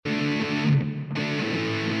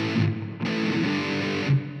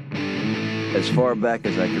As far back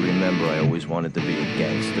as I can remember, I always wanted to be a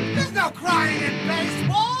gangster. There's no crying in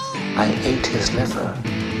baseball! I ate his liver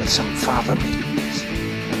with some fava beans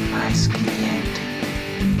and my skinny auntie.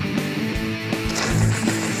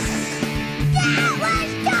 That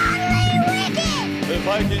was totally wicked! If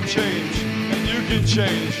I can change, and you can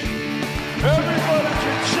change, everybody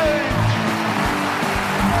can change!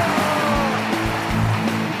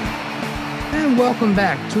 And welcome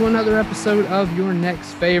back to another episode of Your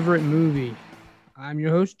Next Favorite Movie. I'm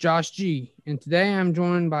your host, Josh G. And today I'm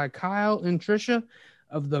joined by Kyle and Trisha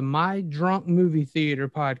of the My Drunk Movie Theater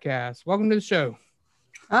podcast. Welcome to the show.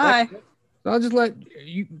 Hi. So I'll just let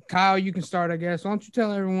you, Kyle, you can start, I guess. Why don't you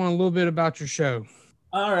tell everyone a little bit about your show?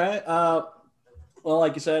 All right. Well,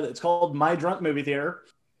 like you said, it's called My Drunk Movie Theater.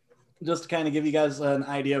 Just to kind of give you guys an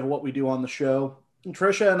idea of what we do on the show.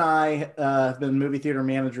 Trisha and I have been movie theater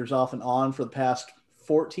managers off and on for the past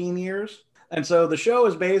 14 years. And so the show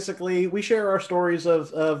is basically, we share our stories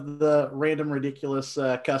of the random, ridiculous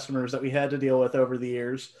customers that we had to deal with over the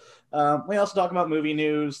years. We also talk about movie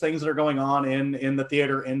news, things that are going on in the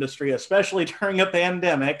theater industry, especially during a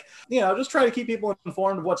pandemic. You know, just try to keep people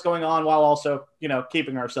informed of what's going on while also, you know,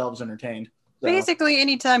 keeping ourselves entertained. So. Basically,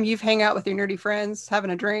 anytime you've hang out with your nerdy friends,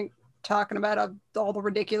 having a drink, talking about all the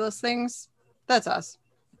ridiculous things, that's us.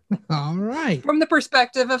 All right. From the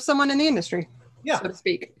perspective of someone in the industry, so to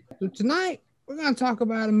speak. So tonight, we're going to talk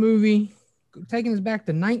about a movie taking us back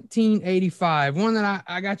to 1985, one that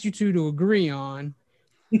I got you two to agree on.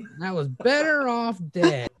 That was Better Off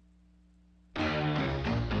Dead.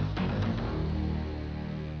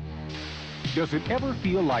 Does it ever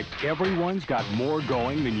feel like everyone's got more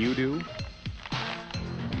going than you do?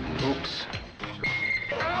 Oops.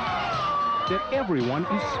 That everyone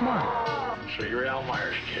is smart. So you're Al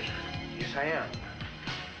Myers' kid? Yes, I am.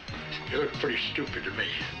 You look pretty stupid to me.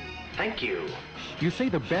 Thank you. You say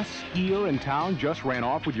the best skier in town just ran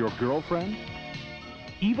off with your girlfriend?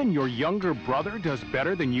 Even your younger brother does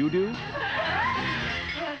better than you do?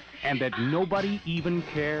 And that nobody even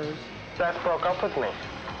cares? Seth broke up with me.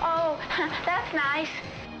 Oh, that's nice.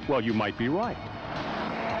 Well, you might be right.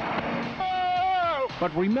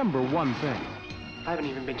 But remember one thing. I haven't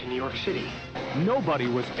even been to New York City. Nobody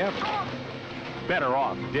was ever better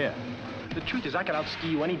off dead. The truth is, I can outski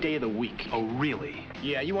you any day of the week. Oh, really?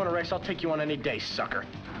 Yeah, you want a race? I'll take you on any day, sucker.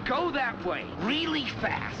 Go that way, really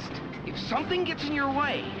fast. If something gets in your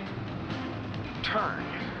way, turn.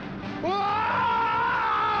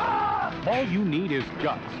 All you need is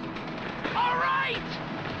guts. All right,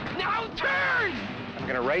 now turn. I'm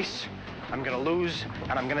gonna race, I'm gonna lose,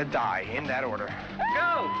 and I'm gonna die, in that order.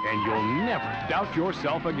 Go. And you'll never doubt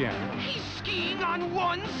yourself again. He's skiing on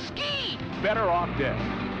one ski. Better Off Dead.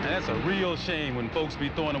 And that's a real shame when folks be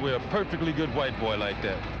throwing away a perfectly good white boy like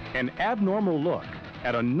that. An abnormal look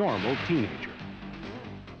at a normal teenager.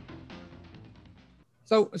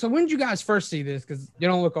 So when did you guys first see this? Because you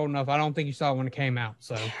don't look old enough. I don't think you saw it when it came out.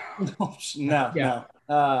 So No.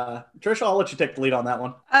 Trisha, I'll let you take the lead on that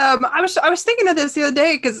one. I was thinking of this the other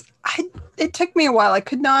day because it took me a while. I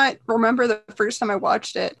could not remember the first time I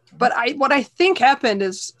watched it. But what I think happened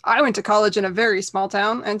is I went to college in a very small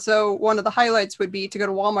town. And so one of the highlights would be to go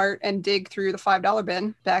to Walmart and dig through the $5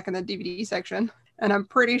 bin back in the DVD section. And I'm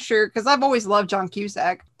pretty sure, because I've always loved John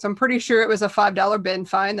Cusack, so I'm pretty sure it was a $5 bin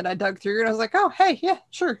find that I dug through. And I was like, oh, hey, yeah,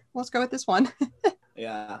 sure. Let's go with this one.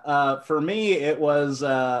 Yeah. For me, it was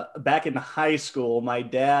back in high school. My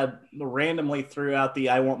dad randomly threw out the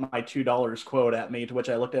 "I want my $2" quote at me, to which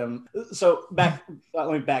I looked at him. So let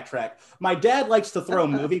me backtrack. My dad likes to throw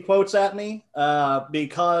movie quotes at me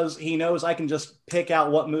because he knows I can just pick out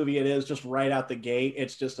what movie it is just right out the gate.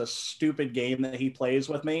 It's just a stupid game that he plays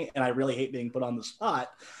with me, and I really hate being put on the spot.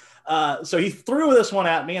 So he threw this one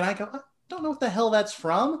at me, and I go, I don't know what the hell that's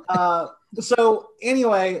from. So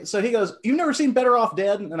anyway, so he goes, "You've never seen Better Off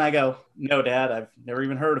Dead?" And I go, "No, Dad, I've never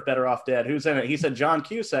even heard of Better Off Dead. Who's in it?" He said, "John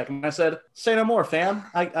Cusack." And I said, "Say no more, fam.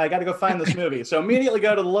 I got to go find this movie." So immediately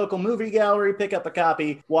go to the local movie gallery, pick up a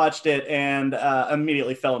copy, watched it, and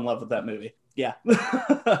immediately fell in love with that movie. Yeah.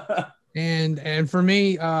 And for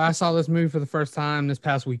me, I saw this movie for the first time this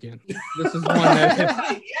past weekend. This is one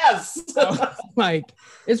that yes,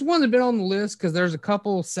 it's one that's been on the list because there's a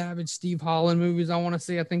couple Savage Steve Holland movies I want to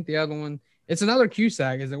see. I think the other one, it's another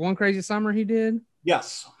Cusack. Is it One Crazy Summer he did?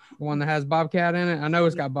 Yes. The one that has Bobcat in it. I know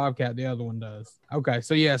it's got Bobcat. The other one does. Okay,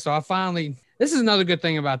 so yeah, so this is another good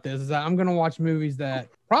thing about this is that I'm gonna watch movies that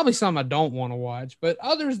probably some I don't want to watch, but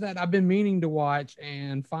others that I've been meaning to watch,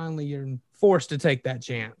 and finally you're forced to take that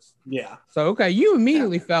chance. Yeah. So, okay, you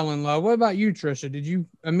immediately fell in love. What about you, Trisha? Did you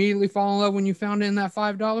immediately fall in love when you found it in that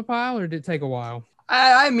 $5 pile, or did it take a while?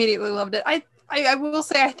 I immediately loved it. I I will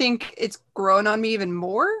say I think it's grown on me even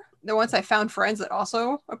more. The once I found friends that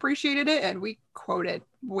also appreciated it, and we quote it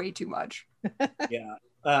way too much. Yeah.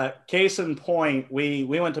 Case in point, we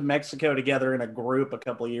went to Mexico together in a group a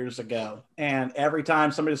couple of years ago, and every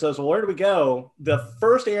time somebody says, "Well, where do we go?" the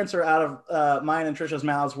first answer out of mine and Trisha's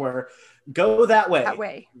mouths were, "Go that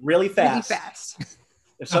way, really fast." Really fast.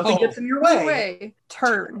 If something gets in your way,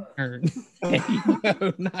 turn. There you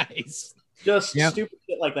go. Nice. Just stupid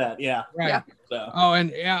shit like that. Yeah. Right. Yeah. So. Oh,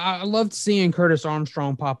 and yeah, I loved seeing Curtis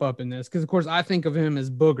Armstrong pop up in this because, of course, I think of him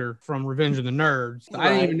as Booger from Revenge of the Nerds. I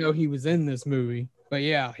didn't even know he was in this movie. But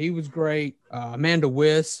yeah, he was great. Amanda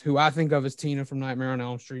Wyss, who I think of as Tina from Nightmare on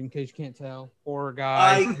Elm Street, in case you can't tell. Horror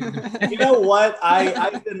guy. You know what?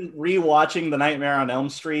 I've been rewatching the Nightmare on Elm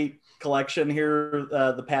Street collection here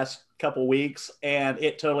the past couple weeks, and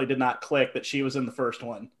it totally did not click that she was in the first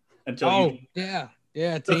one until yeah.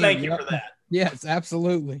 So thank you for that. Yes,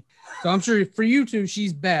 absolutely. So I'm sure for you two,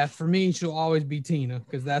 she's Beth. For me, she'll always be Tina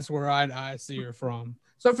because that's where I see her from.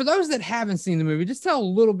 So for those that haven't seen the movie, just tell a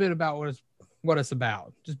little bit about what it's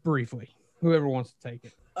about, just briefly. Whoever wants to take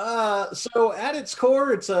it. So at its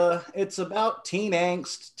core, it's about teen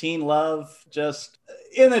angst, teen love, just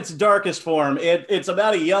in its darkest form. It's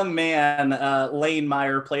about a young man, Lane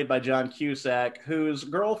Meyer, played by John Cusack, whose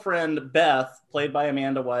girlfriend Beth, played by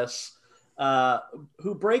Amanda Wyss,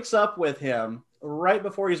 who breaks up with him right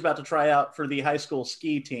before he's about to try out for the high school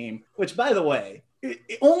ski team, which, by the way,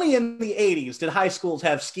 only in the 80s did high schools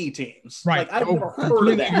have ski teams. Right. Like, I've never heard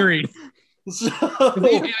of that. Agreed. So,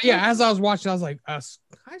 yeah, as I was watching, I was like, high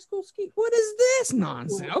school ski? What is this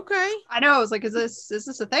nonsense? Okay. I know. I was like, is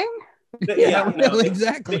this a thing? Yeah,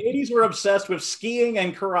 exactly. The 80s were obsessed with skiing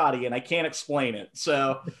and karate, and I can't explain it.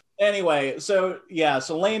 So anyway, so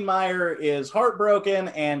Lane Meyer is heartbroken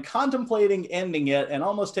and contemplating ending it and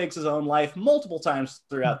almost takes his own life multiple times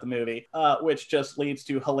throughout the movie, which just leads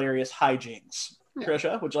to hilarious hijinks. Yeah.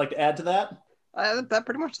 Trisha, would you like to add to that? That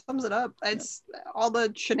pretty much sums it up. It's all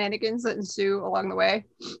the shenanigans that ensue along the way.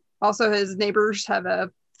 Also, his neighbors have a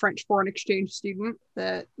French foreign exchange student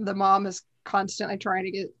that the mom is constantly trying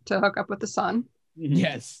to get to hook up with the son.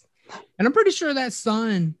 Yes. And I'm pretty sure that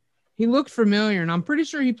son, he looked familiar, and I'm pretty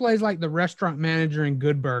sure he plays like the restaurant manager in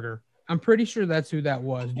Good Burger. I'm pretty sure that's who that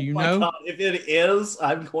was. Do you know? God, if it is,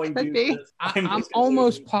 I'm going to. I'm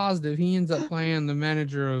almost positive he ends up playing the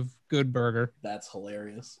manager of Good Burger. That's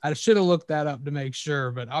hilarious. I should have looked that up to make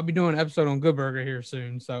sure, but I'll be doing an episode on Good Burger here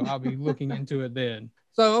soon, so I'll be looking into it then.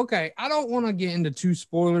 So, okay, I don't want to get into too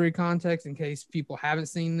spoilery context in case people haven't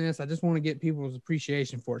seen this. I just want to get people's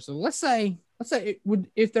appreciation for it. So let's say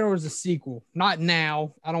if there was a sequel, not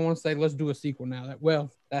now. I don't want to say let's do a sequel now.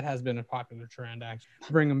 That has been a popular trend, actually,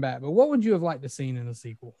 bring them back. But what would you have liked to seen in a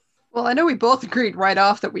sequel? Well, I know we both agreed right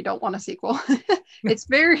off that we don't want a sequel. It's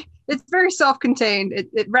very self-contained.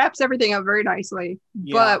 It wraps everything up very nicely.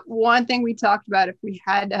 Yeah. But one thing we talked about if we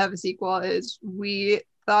had to have a sequel is we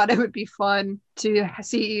thought it would be fun to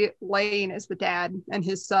see Lane as the dad and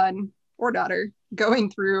his son or daughter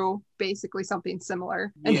going through basically something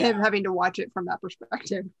similar and him having to watch it from that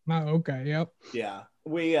perspective. Oh, okay. Yep. Yeah.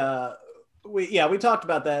 We talked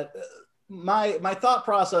about that. My thought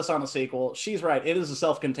process on a sequel, she's right. It is a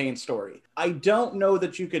self-contained story. I don't know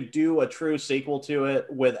that you could do a true sequel to it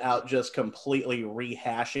without just completely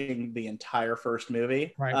rehashing the entire first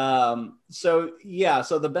movie. Right. So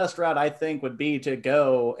the best route I think would be to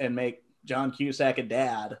go and make John Cusack a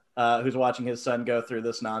dad who's watching his son go through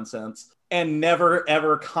this nonsense and never,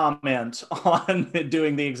 ever comment on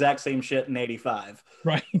doing the exact same shit in 85.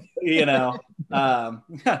 Right. You know,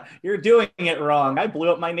 you're doing it wrong. I blew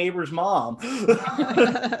up my neighbor's mom.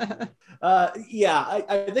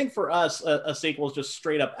 I think for us, a sequel is just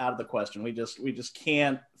straight up out of the question. We just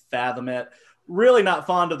can't fathom it. Really not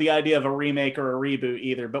fond of the idea of a remake or a reboot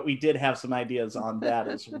either, but we did have some ideas on that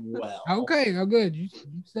as well. Okay, oh good. You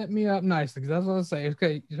set me up nicely because that's what I was saying.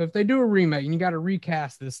 Okay, so if they do a remake and you got to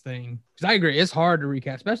recast this thing, because I agree, it's hard to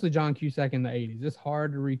recast, especially John Cusack in the 80s. It's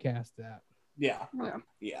hard to recast that. Yeah.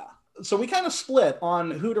 So we kind of split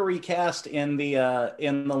on who to recast in the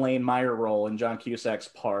Lane Meyer role in John Cusack's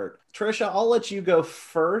part. Trisha, I'll let you go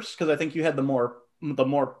first because I think you had the more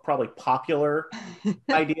probably popular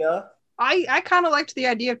idea. I kind of liked the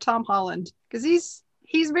idea of Tom Holland because he's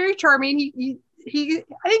very charming. He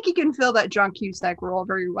I think he can fill that John Cusack role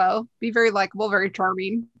very well. Be very likable, very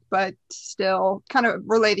charming, but still kind of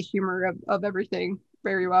relay the humor of everything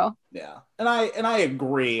very well. Yeah, and I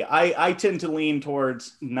agree. I tend to lean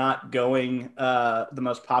towards not going the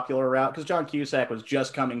most popular route because John Cusack was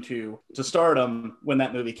just coming to stardom when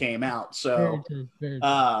that movie came out. So very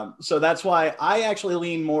true. So that's why I actually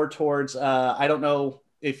lean more towards I don't know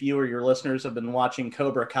if you or your listeners have been watching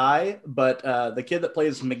Cobra Kai, but the kid that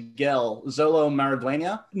plays Miguel, Zolo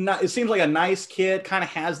Maridueña, it seems like a nice kid, kind of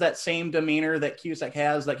has that same demeanor that Cusack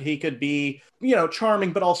has, like he could be,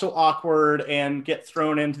 charming, but also awkward and get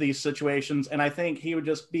thrown into these situations. And I think he would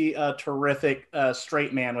just be a terrific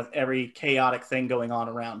straight man with every chaotic thing going on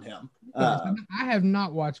around him. I have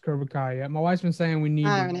not watched Cobra Kai yet. My wife's been saying we need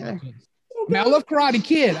I to haven't watch either. it. I mean, I love Karate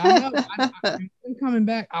Kid. I know. I'm coming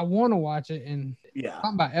back. I want to watch it, and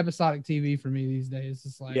talking about episodic TV for me these days.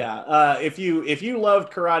 It's like if you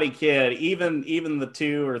loved Karate Kid, even the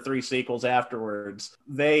 2 or 3 sequels afterwards,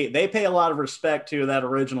 they pay a lot of respect to that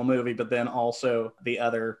original movie, but then also the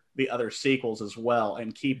other sequels as well,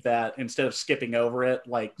 and keep that, instead of skipping over it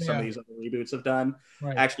like some of these other reboots have done,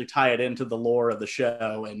 actually tie it into the lore of the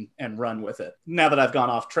show and run with it. Now that I've gone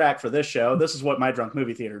off track for this show, this is what My Drunk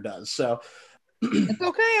Movie Theater does. So it's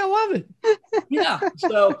okay. I love it. Yeah.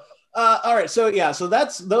 So all right. So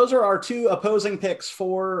those are our 2 opposing picks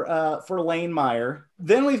for Lane Meyer.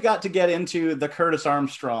 Then we've got to get into the Curtis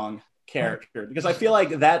Armstrong character, because I feel like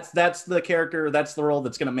that's the character, that's the role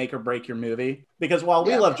that's going to make or break your movie. Because while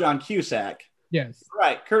we love John Cusack, yes,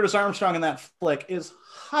 right, Curtis Armstrong in that flick is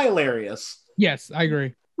hilarious. Yes, I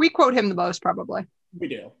agree. We quote him the most, probably. We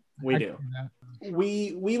do.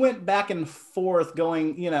 We went back and forth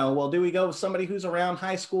going, well, do we go with somebody who's around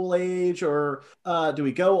high school age, or do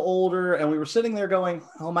we go older? And we were sitting there going,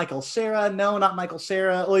 oh, Michael Cera. No, not Michael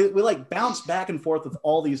Cera. We like bounced back and forth with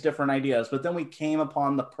all these different ideas, but then we came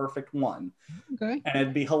upon the perfect one. Okay. And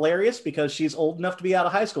it'd be hilarious because she's old enough to be out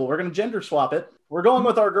of high school. We're going to gender swap it. We're going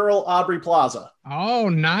with our girl, Aubrey Plaza. Oh,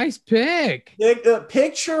 nice pick.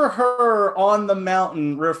 Picture her on the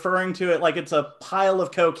mountain referring to it like it's a pile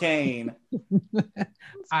of cocaine.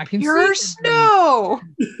 I can Pure see snow.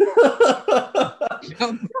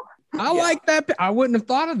 I like that. I wouldn't have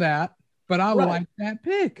thought of that, but I like that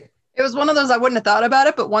pick. It was one of those I wouldn't have thought about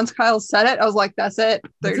it, but once Kyle said it, I was like, "That's it.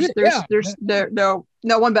 There's no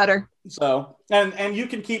one better." So, and you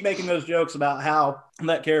can keep making those jokes about how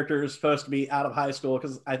that character is supposed to be out of high school,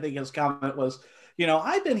 because I think his comment was,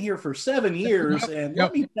 I've been here for 7 years, and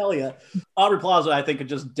let me tell you, Aubrey Plaza, I think, could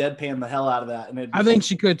just deadpan the hell out of that. And I think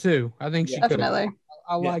she could too. I think she definitely could.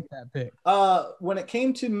 I like that pick. When it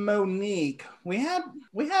came to Monique, we had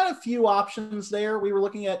a few options there. We were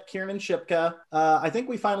looking at Kiernan Shipka. I think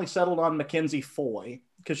we finally settled on Mackenzie Foy,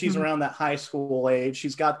 because she's around that high school age.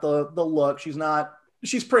 She's got the look.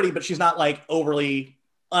 She's pretty, but she's not like overly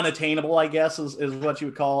unattainable, I guess is what you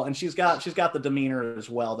would call. And she's got the demeanor as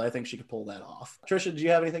well that I think she could pull that off. Trisha, did you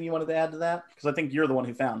have anything you wanted to add to that? Because I think you're the one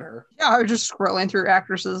who found her. Yeah, I was just scrolling through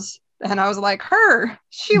actresses, and I was like,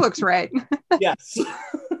 she looks right. Yes.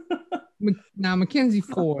 Now, Mackenzie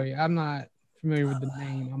Foy, I'm not familiar with the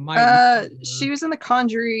name. I might. She was in The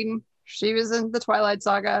Conjuring. She was in the Twilight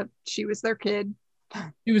Saga. She was their kid.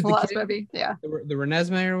 She was the last kid? movie. Yeah. The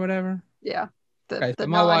Renesmee or whatever. Yeah. So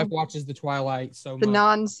my wife watches the Twilight, so the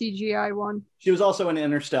non-CGI one. She was also in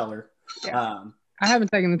Interstellar. Yeah. I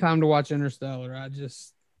haven't taken the time to watch Interstellar.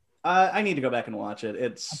 I need to go back and watch it.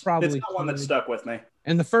 It's not one that stuck with me.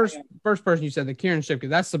 And the first person you said, the Kieran Shipka,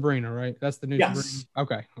 that's Sabrina, right? That's the new Sabrina.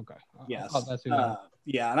 Okay. Yes. That's who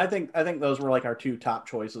and I think those were like our 2 top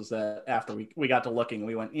choices that after we got to looking,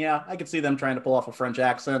 we went, yeah, I could see them trying to pull off a French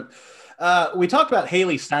accent. We talked about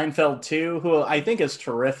Haley Steinfeld too, who I think is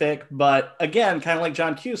terrific, but again, kind of like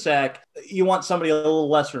John Cusack, you want somebody a little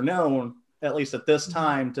lesser known, at least at this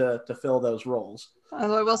time, to fill those roles. I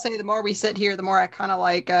will say, the more we sit here, the more I kind of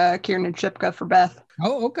like Kiernan Shipka for Beth.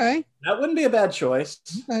 Oh, okay. That wouldn't be a bad choice.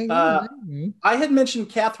 Okay, I had mentioned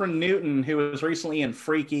Catherine Newton, who was recently in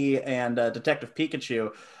Freaky and Detective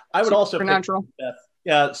Pikachu. I would also pick Beth.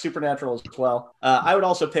 Yeah, Supernatural as well. I would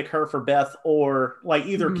also pick her for Beth, or like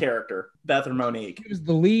either character, Beth or Monique. She was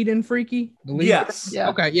the lead in Freaky? Yes. Yeah.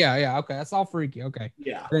 Okay, yeah, okay. That's all Freaky. Okay.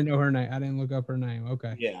 Yeah. I didn't know her name. I didn't look up her name.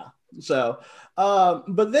 Okay. Yeah. So,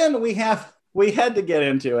 but then we had to get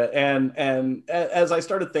into it. And as I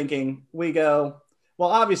started thinking, we go, well,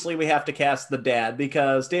 obviously we have to cast the dad,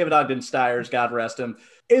 because David Ogden Stiers, God rest him,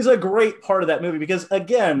 is a great part of that movie, because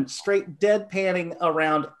again, straight deadpanning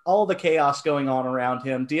around all the chaos going on around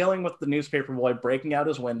him, dealing with the newspaper boy breaking out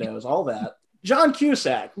his windows, all that. John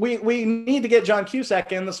Cusack, we need to get John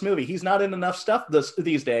Cusack in this movie. He's not in enough stuff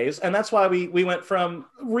these days, and that's why we went from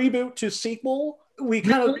reboot to sequel. We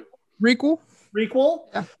kind of requel.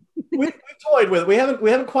 Yeah. we toyed with it. We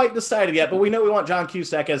haven't quite decided yet, but we know we want John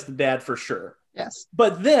Cusack as the dad for sure. Yes.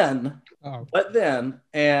 But then, Oh.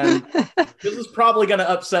 and this is probably going to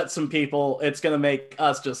upset some people. It's going to make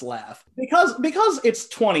us just laugh because it's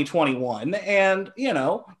 2021, and you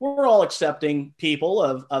know we're all accepting people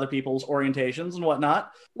of other people's orientations and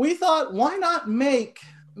whatnot. We thought, why not make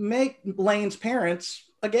Lane's parents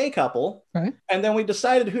a gay couple? Okay. And then we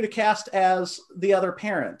decided who to cast as the other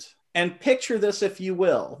parent. And picture this, if you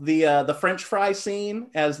will, the French fry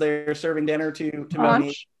scene as they're serving dinner to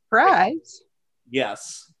Monique. Fries.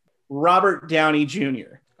 Yes. Robert Downey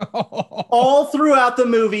Jr. All throughout the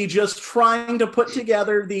movie, just trying to put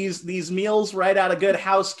together these meals right out of Good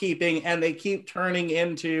Housekeeping, and they keep turning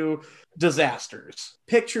into disasters.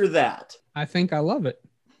 Picture that. I think I love it.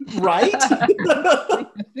 Right? I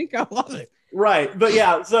think I love it. Right. But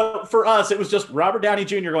yeah, so for us, it was just Robert Downey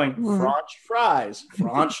Jr. going, French fries,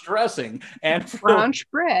 French dressing, and French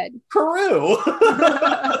bread. Peru.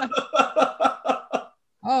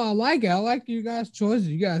 Oh, I like it. I like you guys' choices.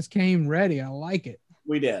 You guys came ready. I like it.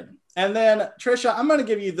 We did. And then, Trisha, I'm going to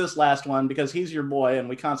give you this last one because he's your boy and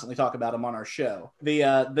we constantly talk about him on our show.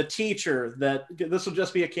 The teacher that, this will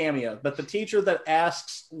just be a cameo, but the teacher that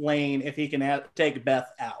asks Lane if he can take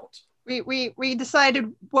Beth out. We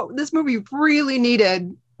decided what this movie really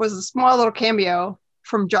needed was a small little cameo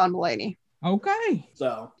from John Mulaney. Okay.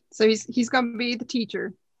 So he's going to be the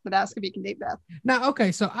teacher that asks if he can date Beth. Now,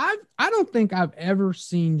 okay, so I don't think I've ever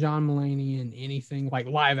seen John Mulaney in anything like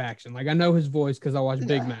live action. Like I know his voice because I watch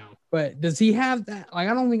Big Mouth, but does he have that? Like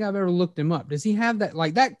I don't think I've ever looked him up. Does he have that?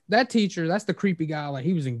 Like that teacher? That's the creepy guy. Like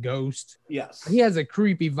he was in Ghost. Yes. He has a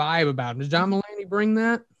creepy vibe about him. Does John Mulaney bring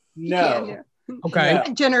that? No. Yeah. Okay.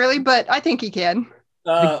 No. Generally, but I think he can.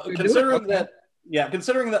 Considering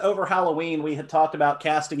that over Halloween we had talked about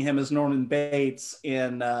casting him as Norman Bates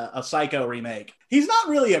in a Psycho remake. He's not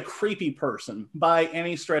really a creepy person by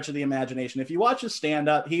any stretch of the imagination. If you watch his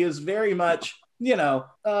stand-up, he is very much,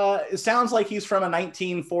 it sounds like he's from a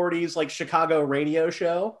 1940s like Chicago radio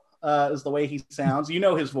show, is the way he sounds. You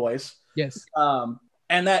know his voice. Yes.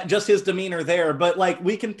 And that just his demeanor there. But like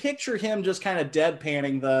we can picture him just kind of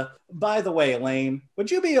deadpanning by the way, Lane,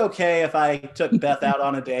 would you be okay if I took Beth out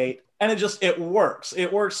on a date? And it works.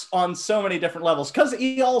 It works on so many different levels because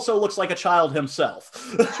he also looks like a child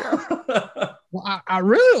himself. Well, I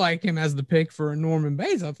really like him as the pick for Norman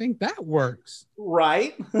Bates. I think that works.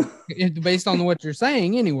 Right. Based on what you're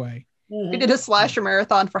saying anyway. We did a slasher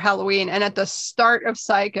marathon for Halloween, and at the start of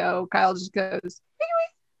Psycho, Kyle just goes,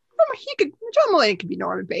 John Mulaney could be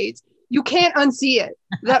Norman Bates. You can't unsee it.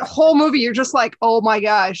 That whole movie, you're just like, oh my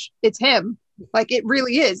gosh, it's him. Like it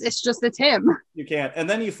really is. It's him. You can't. And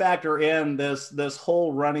then you factor in this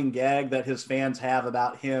whole running gag that his fans have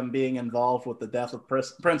about him being involved with the death of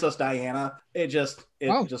Princess Diana. It just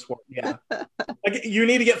works. Yeah. Like, you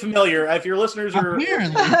need to get familiar. If your listeners are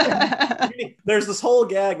there's this whole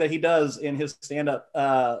gag that he does in his stand-up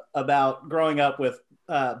about growing up with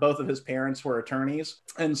both of his parents were attorneys.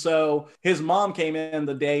 And so his mom came in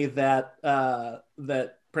the day that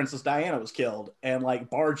Princess Diana was killed and like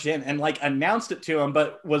barged in and like announced it to him,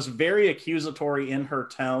 but was very accusatory in her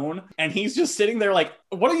tone. And he's just sitting there like,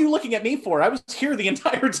 what are you looking at me for? I was here the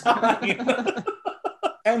entire time.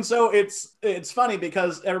 And so it's funny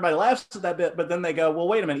because everybody laughs at that bit, but then they go, well,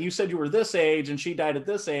 wait a minute, you said you were this age and she died at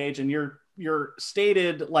this age, and your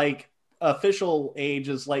stated like official age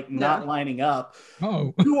is like not lining up.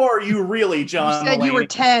 Oh, who are you really, John? You said you were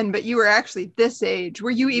 10, but you were actually this age.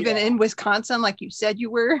 Were you even in Wisconsin like you said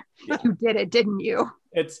you were? Yeah. You did it, didn't you?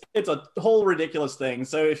 It's a whole ridiculous thing.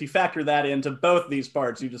 So if you factor that into both these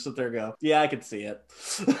parts, you just sit there and go, yeah, I could see it.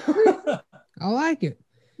 I like it.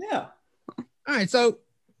 Yeah. All right. So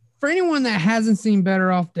for anyone that hasn't seen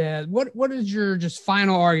Better Off Dead, what is your just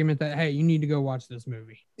final argument that, hey, you need to go watch this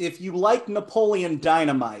movie? If you like Napoleon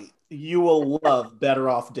Dynamite, you will love Better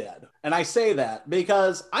Off Dead. And I say that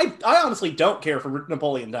because I honestly don't care for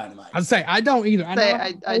Napoleon Dynamite. I'd say I don't either.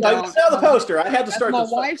 I saw the poster. I had to start my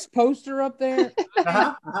wife's poster up there.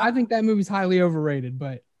 I think that movie's highly overrated,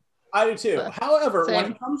 but I do too. However,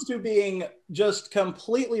 when it comes to being just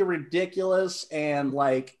completely ridiculous and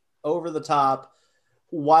like over the top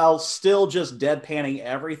while still just deadpanning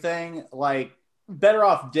everything, like Better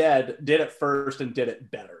Off Dead did it first and did it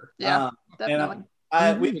better. Yeah, definitely.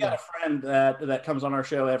 We've got a friend that comes on our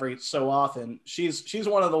show every so often. She's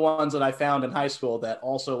one of the ones that I found in high school that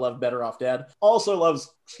also loved Better Off Dead, also loves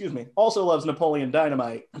Napoleon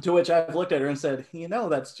Dynamite, to which I've looked at her and said,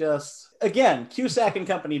 that's just, again, Cusack and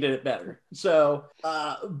company did it better. So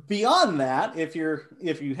beyond that, if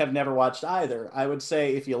you have never watched either, I would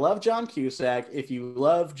say if you love John Cusack, if you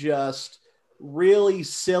love just really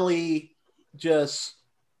silly, just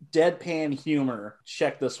deadpan humor,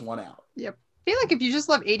 check this one out. Yep. I feel like if you just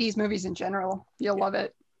love 80s movies in general, you'll love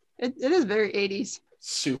it. It is very 80s.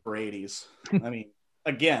 Super 80s. I mean,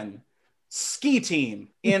 again, ski team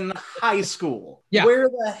in high school. Yeah. Where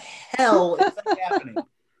the hell is that happening?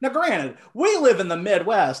 Now, granted, we live in the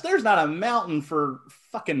Midwest. There's not a mountain for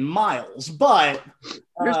fucking miles, but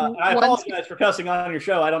I apologize for cussing on your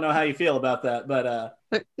show. I don't know how you feel about that, but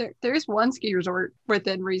there's one ski resort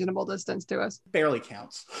within reasonable distance to us. Barely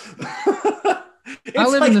counts. I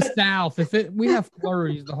live in the South. We have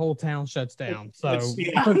flurries, the whole town shuts down. So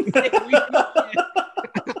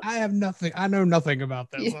I have nothing. I know nothing about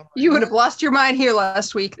this. You would have lost your mind here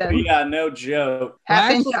last week then. Yeah, no joke.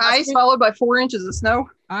 Half inch of ice followed by 4 inches of snow.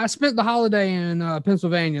 I spent the holiday in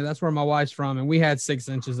Pennsylvania. That's where my wife's from, and we had 6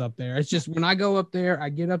 inches up there. It's just when I go up there, I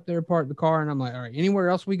get up there, park the car, and I'm like, all right, anywhere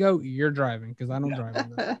else we go, you're driving because I don't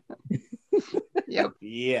drive. Yep.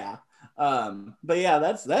 Yeah. But yeah,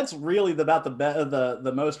 that's really about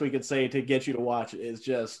the most we could say to get you to watch is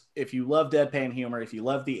just if you love deadpan humor, if you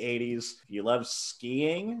love the 80s, if you love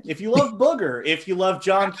skiing, if you love Booger, if you love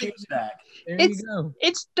John Cusack.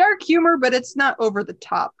 It's dark humor, but it's not over the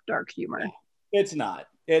top dark humor. It's not.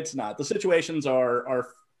 The situations are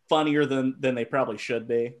funnier than they probably should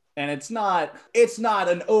be. And it's not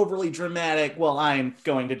an overly dramatic, well, I'm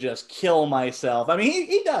going to just kill myself. I mean,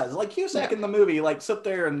 he does. Like Cusack in the movie, like sit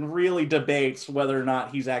there and really debates whether or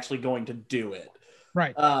not he's actually going to do it.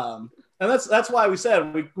 Right. And that's why we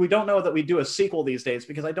said we don't know that we do a sequel these days,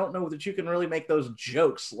 because I don't know that you can really make those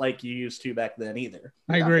jokes like you used to back then either.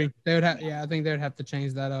 I agree. They would have, I think they would have to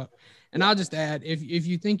change that up. And I'll just add, if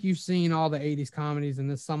you think you've seen all the 80s comedies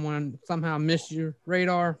and this somehow missed your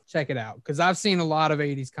radar, check it out. Because I've seen a lot of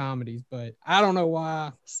 80s comedies, but I don't know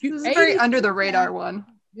why. This is a very under the radar one.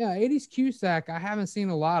 Yeah, 80s Cusack, I haven't seen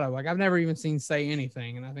a lot of. Like, I've never even seen Say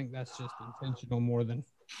Anything, and I think that's just intentional more than...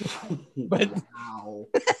 But wow.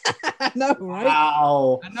 I know, right?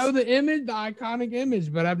 Wow. I know the image, the iconic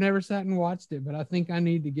image, but I've never sat and watched it. But I think I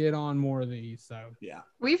need to get on more of these. So yeah,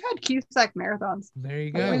 we've had Cusack marathons. There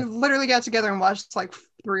you go. We literally got together and watched like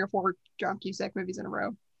 3 or 4 John Cusack movies in a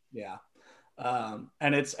row. Yeah.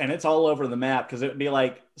 And it's all over the map, because it would be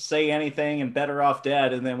like Say Anything and Better Off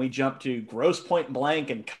Dead, and then we jump to Gross Point Blank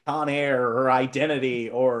and Con Air or Identity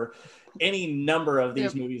or any number of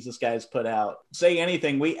these movies this guy's put out. Say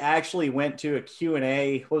Anything, we actually went to a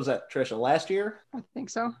Q&A. What was that, Trisha? Last year? I think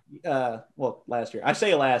so. Well, last year. I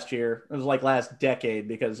say last year. It was like last decade,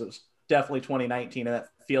 because it was definitely 2019, and that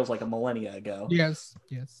feels like a millennia ago. Yes.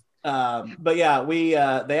 But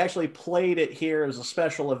yeah, they actually played it here as a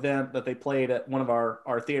special event that they played at one of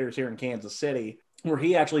our theaters here in Kansas City, where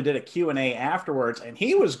he actually did a Q&A afterwards, and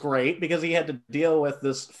he was great because he had to deal with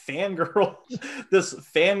this fangirl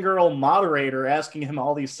moderator asking him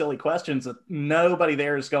all these silly questions that nobody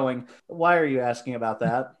there is going, why are you asking about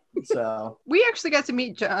that? So we actually got to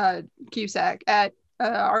meet Cusack at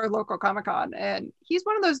our local Comic-Con, and he's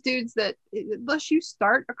one of those dudes that unless you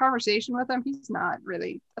start a conversation with him, he's not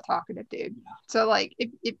really a talkative dude. So like if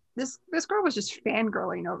this girl was just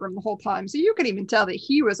fangirling over him the whole time, so you could even tell that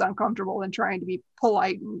he was uncomfortable and trying to be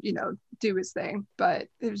polite and do his thing, but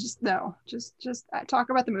it was just just talk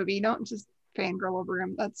about the movie. Don't just fangirl over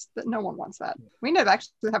him. No one wants that. We ended up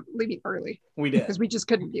actually leaving early. We did, because we just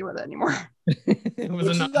couldn't deal with it anymore. It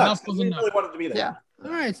was enough. We really wanted to be there. Yeah. All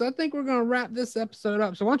right, so I think we're going to wrap this episode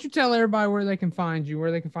up. So why don't you tell everybody where they can find you, where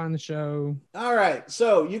they can find the show? All right,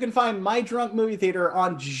 so you can find My Drunk Movie Theater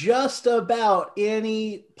on just about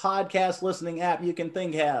any podcast listening app you can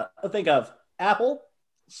think of. Apple,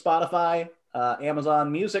 Spotify,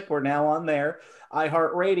 Amazon Music, we're now on there.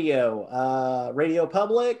 iHeartRadio, Radio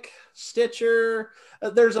Public, Stitcher.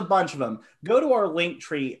 There's a bunch of them. Go to our link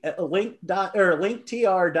tree at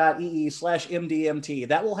linktr.ee/MDMT.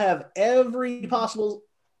 That will have every possible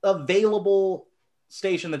available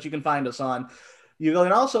station that you can find us on. You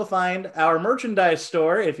can also find our merchandise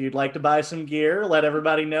store if you'd like to buy some gear. Let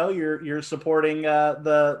everybody know you're supporting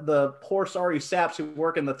the poor sorry saps who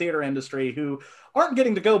work in the theater industry, who aren't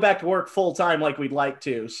getting to go back to work full time like we'd like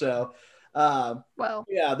to. So well,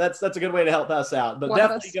 yeah, that's a good way to help us out. But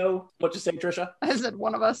definitely go. What'd you say, Trisha? I said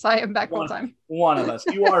one of us. I am back full time. One of us.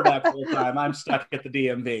 You are back full time. I'm stuck at the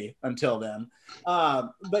DMV until then.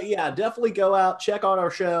 But yeah, definitely go out, check out our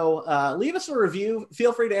show, leave us a review.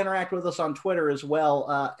 Feel free to interact with us on Twitter as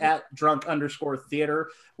well, at drunk_theater.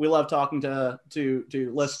 We love talking to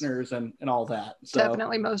listeners and all that. So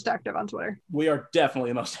definitely most active on Twitter. We are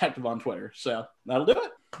definitely most active on Twitter. So that'll do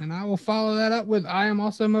it. And I will follow that up with I am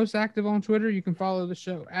also most active on Twitter. You can follow the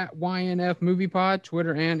show at YNF Movie Pod,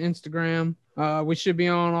 Twitter and Instagram. We should be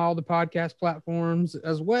on all the podcast platforms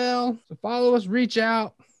as well. So follow us, reach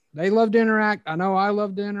out. They love to interact. I know I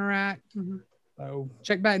love to interact. Mm-hmm. So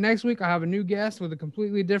check back next week. I'll have a new guest with a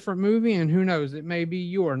completely different movie, and who knows, it may be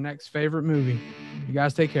your next favorite movie. You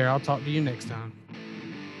guys take care. I'll talk to you next time.